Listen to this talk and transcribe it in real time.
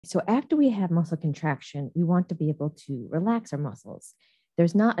So after we have muscle contraction, we want to be able to relax our muscles.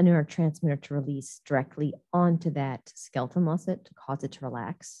 There's not a neurotransmitter to release directly onto that skeletal muscle to cause it to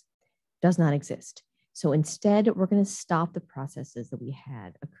relax. Does not exist. So instead, we're going to stop the processes that we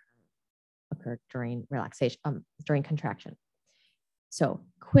had occur during relaxation, during contraction. So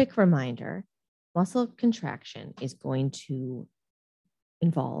quick reminder, muscle contraction is going to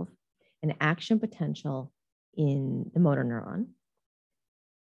involve an action potential in the motor neuron.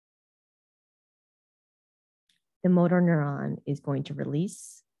 The motor neuron is going to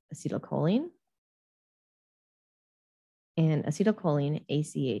release acetylcholine, and acetylcholine,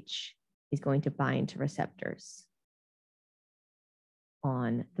 ACH, is going to bind to receptors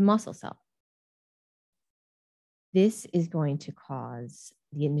on the muscle cell. This is going to cause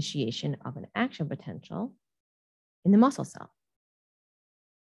the initiation of an action potential in the muscle cell.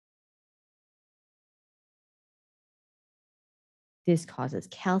 This causes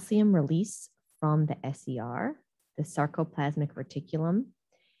calcium release from the SER, the sarcoplasmic reticulum,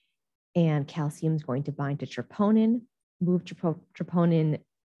 and calcium is going to bind to troponin, move troponin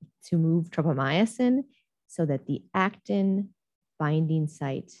to move tropomyosin so that the actin binding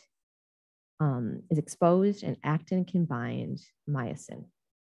site is exposed and actin can bind myosin.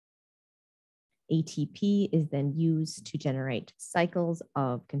 ATP is then used to generate cycles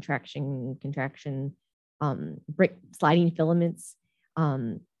of contraction, sliding filaments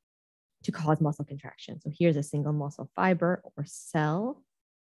to cause muscle contraction. So here's a single muscle fiber or cell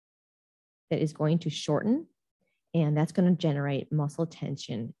that is going to shorten, and that's going to generate muscle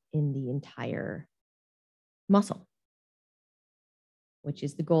tension in the entire muscle, which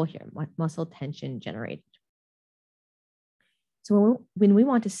is the goal here, muscle tension generated. So when we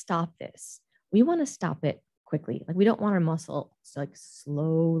want to stop this, we want to stop it quickly. Like we don't want our muscle to like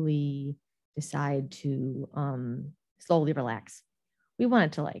slowly decide to slowly relax. We want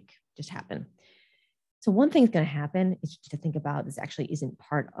it to like just happen. So one thing that's going to happen is to think about, this actually isn't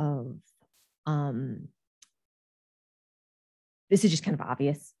part of, this is just kind of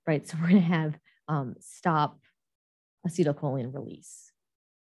obvious, right? So we're going to have stop acetylcholine release.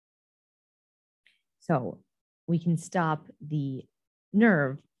 So we can stop the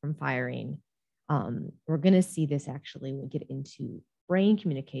nerve from firing. We're going to see this actually when we get into brain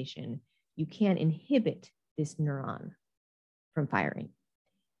communication. You can inhibit this neuron from firing.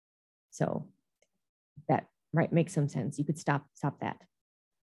 So that makes some sense. You could stop that.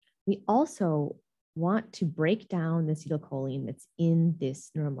 We also want to break down the acetylcholine that's in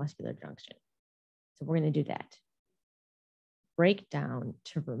this neuromuscular junction. So we're going to do that. Break down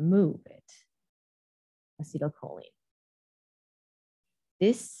to remove it, acetylcholine.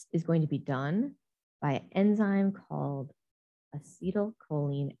 This is going to be done by an enzyme called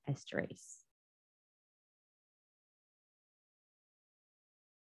acetylcholine esterase.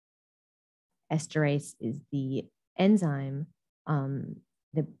 Esterase is the enzyme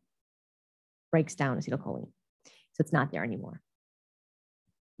that breaks down acetylcholine. So it's not there anymore.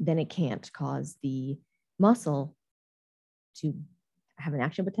 Then it can't cause the muscle to have an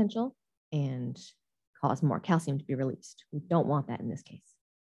action potential and cause more calcium to be released. We don't want that in this case.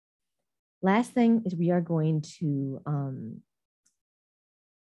 Last thing is we are going to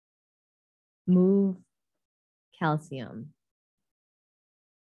move calcium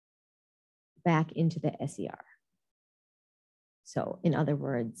back into the SER. So in other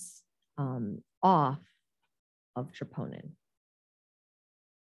words, off of troponin.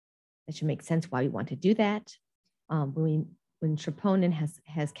 That should make sense why we want to do that. When troponin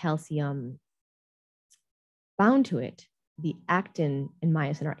has calcium bound to it, the actin and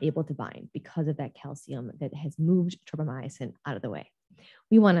myosin are able to bind because of that calcium that has moved tropomyosin out of the way.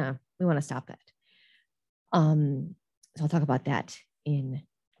 We want to stop that. So I'll talk about that in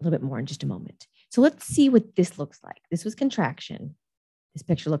a little bit more in just a moment. So let's see what this looks like. This was contraction. This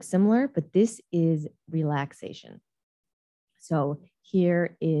picture looks similar, but this is relaxation. So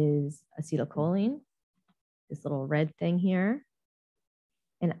here is acetylcholine, this little red thing here.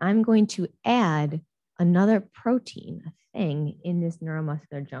 And I'm going to add another protein, a thing in this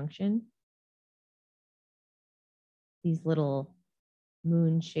neuromuscular junction. These little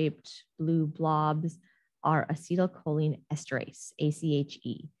moon-shaped blue blobs are acetylcholine esterase,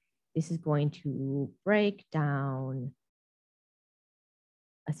 ACHE. This is going to break down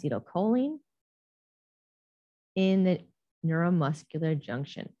acetylcholine in the neuromuscular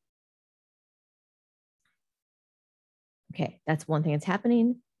junction. Okay, that's one thing that's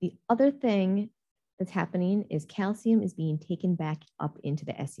happening. The other thing that's happening is calcium is being taken back up into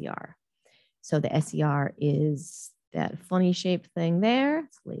the SER. So the SER is that funny shaped thing there.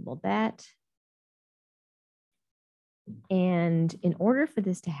 It's labeled that. And in order for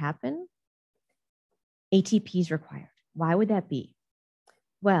this to happen, ATP is required. Why would that be?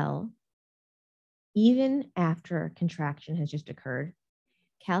 Well, even after contraction has just occurred,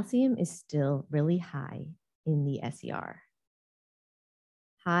 calcium is still really high in the SER.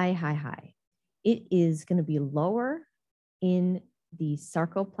 High, high, high. It is going to be lower in the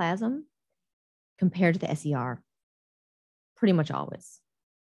sarcoplasm compared to the SER pretty much always.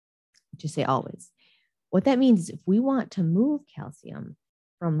 Just say always. What that means is if we want to move calcium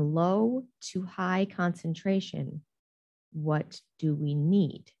from low to high concentration, what do we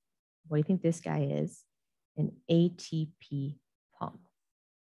need? What do you think this guy is? An ATP pump.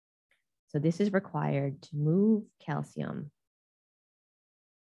 So this is required to move calcium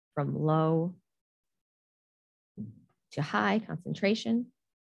from low to high concentration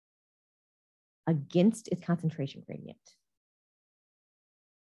against its concentration gradient.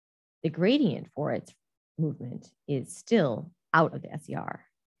 The gradient for its movement is still out of the SER.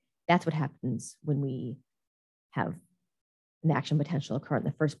 That's what happens when we have an action potential occur in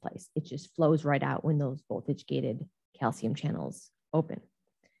the first place. It just flows right out when those voltage gated calcium channels open.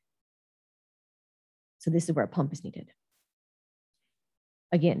 So this is where a pump is needed.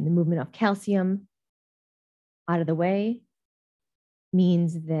 Again, the movement of calcium out of the way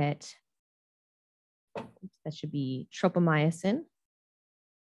means that should be tropomyosin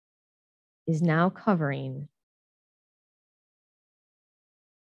is now covering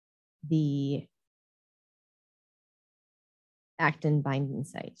the actin binding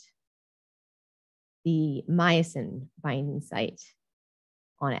site, the myosin binding site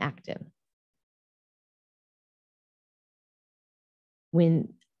on actin.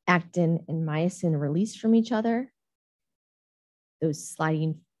 When actin and myosin release from each other, those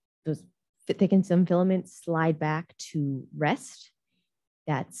thickened some filaments slide back to rest.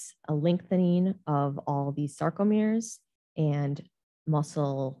 That's a lengthening of all these sarcomeres, and the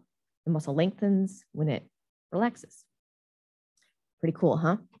muscle lengthens when it relaxes. Pretty cool,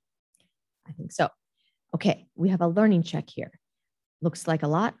 huh? I think so. Okay, we have a learning check here. Looks like a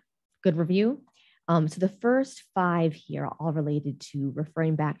lot. Good review. So the first 5 here are all related to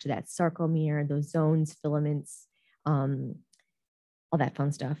referring back to that sarcomere, those zones, filaments, all that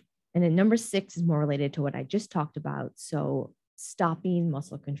fun stuff. And then number 6 is more related to what I just talked about. So stopping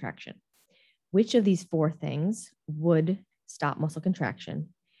muscle contraction. Which of these 4 things would stop muscle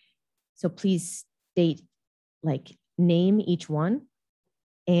contraction? So please state, like, name each one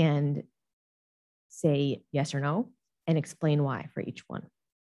and say yes or no and explain why for each one.